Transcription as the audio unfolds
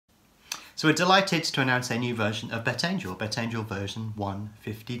So we're delighted to announce a new version of BetAngel, BetAngel version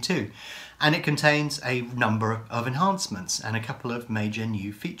 152. And it contains a number of enhancements and a couple of major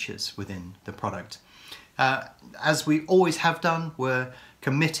new features within the product. As we always have done, we're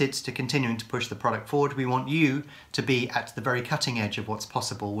committed to continuing to push the product forward. We want you to be at the very cutting edge of what's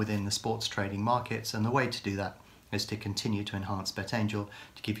possible within the sports trading markets, and the way to do that is to continue to enhance BetAngel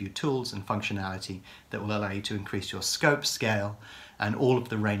to give you tools and functionality that will allow you to increase your scope, scale, and all of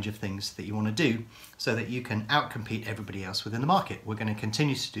the range of things that you want to do so that you can outcompete everybody else within the market. We're going to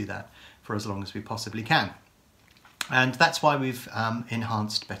continue to do that for as long as we possibly can. And that's why we've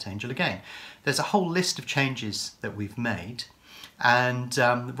enhanced BetAngel again. There's a whole list of changes that we've made, and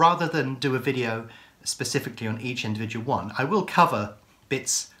rather than do a video specifically on each individual one, I will cover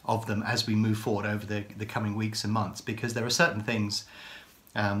bits of them as we move forward over the coming weeks and months, because there are certain things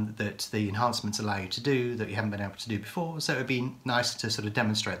that the enhancements allow you to do that you haven't been able to do before, so it would be nice to sort of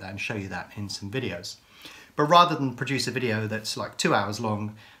demonstrate that and show you that in some videos. But rather than produce a video that's like 2 hours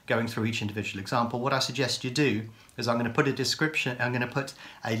long going through each individual example, what I suggest you do is I'm going to put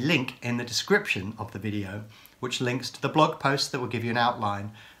a link in the description of the video which links to the blog post that will give you an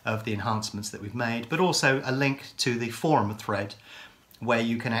outline of the enhancements that we've made, but also a link to the forum thread where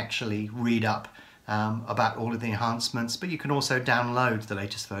you can actually read up about all of the enhancements, but you can also download the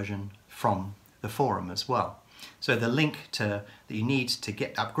latest version from the forum as well. So the link that you need to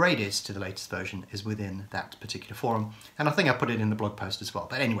get upgraded to the latest version is within that particular forum, and I think I put it in the blog post as well.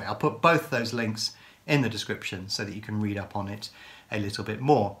 But anyway, I'll put both those links in the description so that you can read up on it a little bit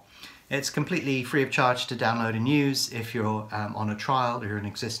more. It's completely free of charge to download and use if you're on a trial or you're an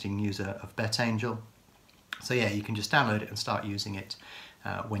existing user of BetAngel. So yeah, you can just download it and start using it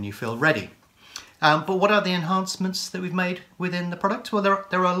when you feel ready. But what are the enhancements that we've made within the product? Well,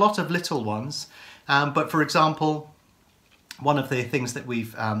 there are a lot of little ones, but for example, one of the things that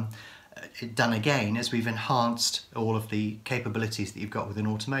we've done again is we've enhanced all of the capabilities that you've got within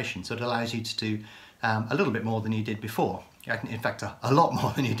automation. So it allows you to do a little bit more than you did before. In fact, a lot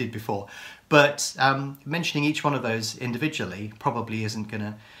more than you did before. But mentioning each one of those individually probably isn't going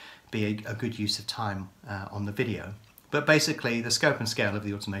to be a good use of time on the video. But basically, the scope and scale of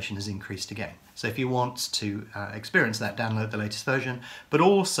the automation has increased again. So if you want to experience that, download the latest version. But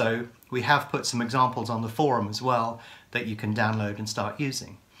also, we have put some examples on the forum as well that you can download and start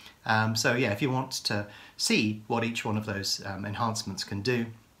using. So yeah, if you want to see what each one of those enhancements can do,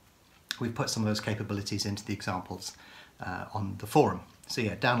 we've put some of those capabilities into the examples on the forum. So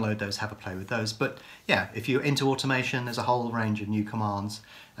yeah, download those, have a play with those. But yeah, if you're into automation, there's a whole range of new commands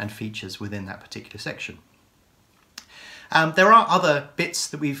and features within that particular section. There are other bits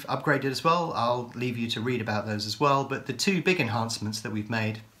that we've upgraded as well. I'll leave you to read about those as well, but the two big enhancements that we've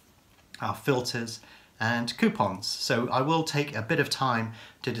made are filters and coupons. So I will take a bit of time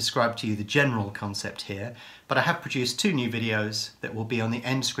to describe to you the general concept here, but I have produced two new videos that will be on the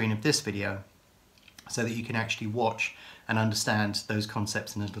end screen of this video so that you can actually watch and understand those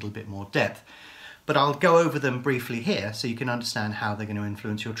concepts in a little bit more depth. But I'll go over them briefly here so you can understand how they're going to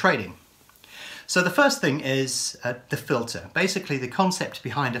influence your trading. So the first thing is the filter. Basically, the concept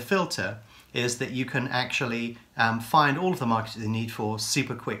behind a filter is that you can actually find all of the markets that you need for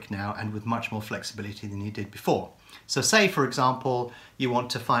super quick now and with much more flexibility than you did before. So say, for example, you want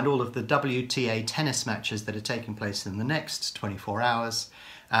to find all of the WTA tennis matches that are taking place in the next 24 hours,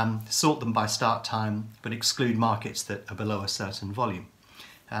 sort them by start time, but exclude markets that are below a certain volume.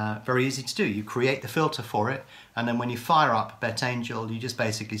 Very easy to do. You create the filter for it, and then when you fire up BetAngel, you just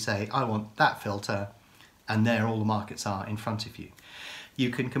basically say, I want that filter, and there all the markets are in front of you. You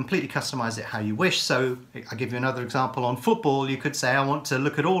can completely customize it how you wish. So I'll give you another example on football. You could say, I want to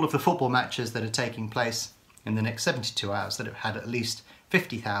look at all of the football matches that are taking place in the next 72 hours that have had at least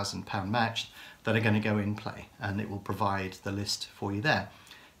 £50,000 match that are going to go in play, and it will provide the list for you there.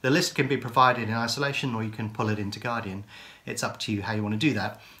 The list can be provided in isolation, or you can pull it into Guardian. It's up to you how you want to do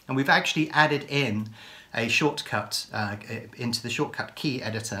that. And we've actually added in a shortcut into the shortcut key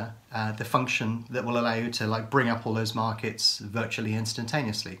editor, the function that will allow you to bring up all those markets virtually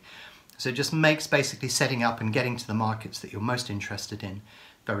instantaneously. So it just makes basically setting up and getting to the markets that you're most interested in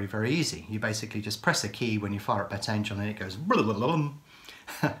very, very easy. You basically just press a key when you fire up BetAngel and it goes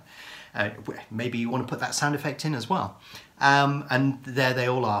maybe you want to put that sound effect in as well. And there they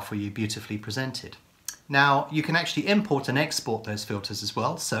all are for you, beautifully presented. Now, you can actually import and export those filters as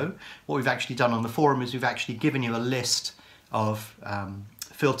well. So what we've actually done on the forum is we've actually given you a list of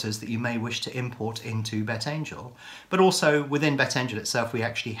filters that you may wish to import into BetAngel. But also within BetAngel itself, we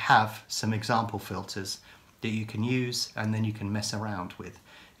actually have some example filters that you can use and then you can mess around with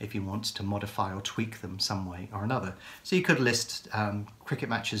if you want to modify or tweak them some way or another. So you could list cricket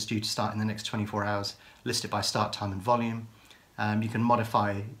matches due to start in the next 24 hours, list it by start time and volume. You can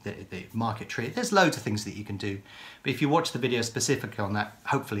modify the market tree. There's loads of things that you can do. But if you watch the video specifically on that,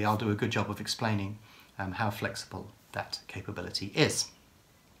 hopefully I'll do a good job of explaining how flexible that capability is.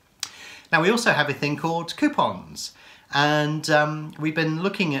 Now we also have a thing called coupons. And we've been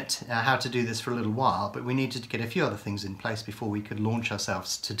looking at how to do this for a little while, but we needed to get a few other things in place before we could launch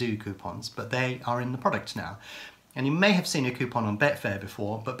ourselves to do coupons, but they are in the product now. And you may have seen a coupon on Betfair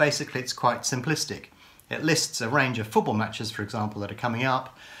before, but basically it's quite simplistic. It lists a range of football matches, for example, that are coming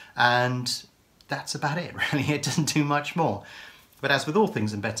up, and that's about it, really. It doesn't do much more. But as with all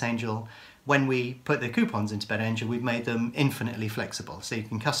things in BetAngel, when we put the coupons into BetAngel, we've made them infinitely flexible. So you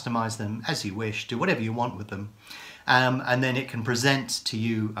can customize them as you wish, do whatever you want with them. And then it can present to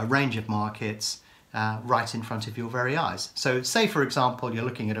you a range of markets right in front of your very eyes. So say, for example, you're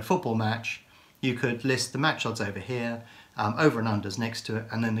looking at a football match, you could list the match odds over here, over and unders next to it,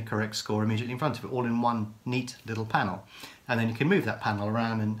 and then the correct score immediately in front of it, all in one neat little panel. And then you can move that panel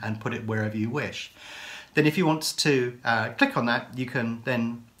around and put it wherever you wish. Then if you want to click on that, you can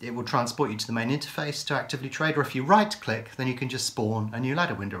then, it will transport you to the main interface to actively trade, or if you right click, then you can just spawn a new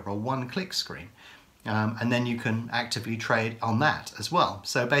ladder window or a one-click screen. And then you can actively trade on that as well.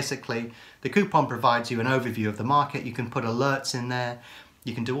 So basically the coupon provides you an overview of the market. You can put alerts in there,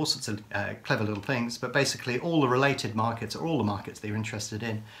 you can do all sorts of clever little things, but basically all the related markets, or all the markets that you're interested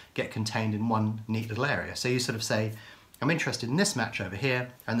in, get contained in one neat little area. So you sort of say, I'm interested in this match over here,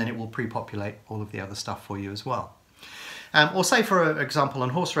 and then it will pre-populate all of the other stuff for you as well. Or say, for example, on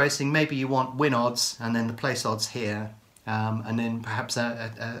horse racing, maybe you want win odds and then the place odds here, and then perhaps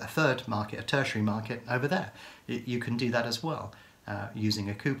a third market, a tertiary market over there. You can do that as well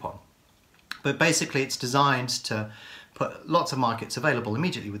using a coupon. But basically it's designed to put lots of markets available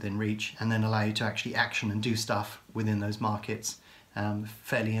immediately within reach, and then allow you to actually action and do stuff within those markets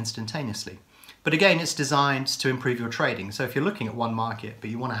fairly instantaneously. But again, it's designed to improve your trading. So if you're looking at one market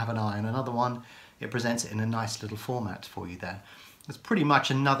but you want to have an eye on another one, it presents it in a nice little format for you there. It's pretty much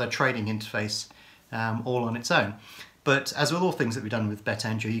another trading interface all on its own. But as with all things that we've done with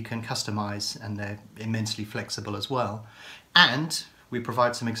BetAngel, you can customize, and they're immensely flexible as well. And we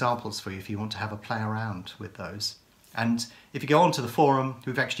provide some examples for you if you want to have a play around with those. And if you go onto the forum,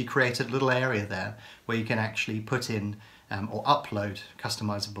 we've actually created a little area there where you can actually put in or upload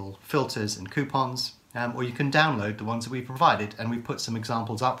customizable filters and coupons, or you can download the ones that we provided, and we put some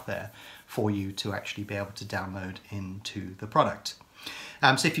examples up there for you to actually be able to download into the product.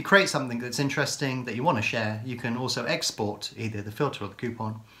 So if you create something that's interesting that you want to share, you can also export either the filter or the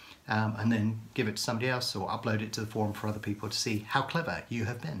coupon and then give it to somebody else, or upload it to the forum for other people to see how clever you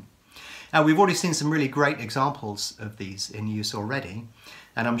have been. Now, we've already seen some really great examples of these in use already,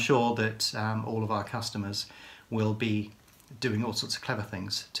 and I'm sure that all of our customers will be doing all sorts of clever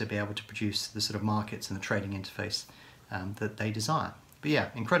things to be able to produce the sort of markets and the trading interface that they desire. But yeah,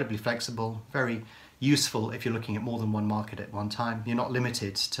 incredibly flexible, very useful if you're looking at more than one market at one time. You're not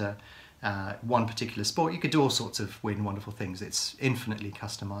limited to one particular sport. You could do all sorts of weird and wonderful things. It's infinitely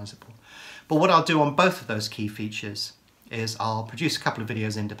customizable. But what I'll do on both of those key features is I'll produce a couple of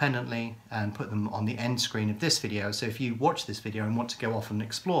videos independently and put them on the end screen of this video. So if you watch this video and want to go off and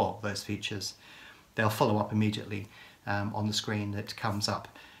explore those features, they'll follow up immediately on the screen that comes up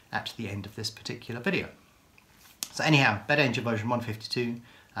at the end of this particular video. So anyhow, BetAngel version 152,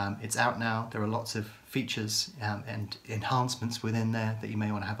 it's out now. There are lots of features and enhancements within there that you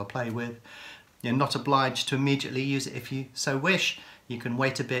may want to have a play with. You're not obliged to immediately use it if you so wish. You can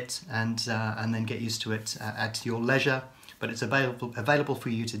wait a bit and then get used to it at your leisure. But it's available for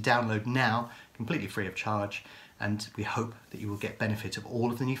you to download now, completely free of charge. And we hope that you will get benefit of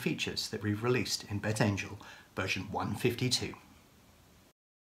all of the new features that we've released in BetAngel version 152.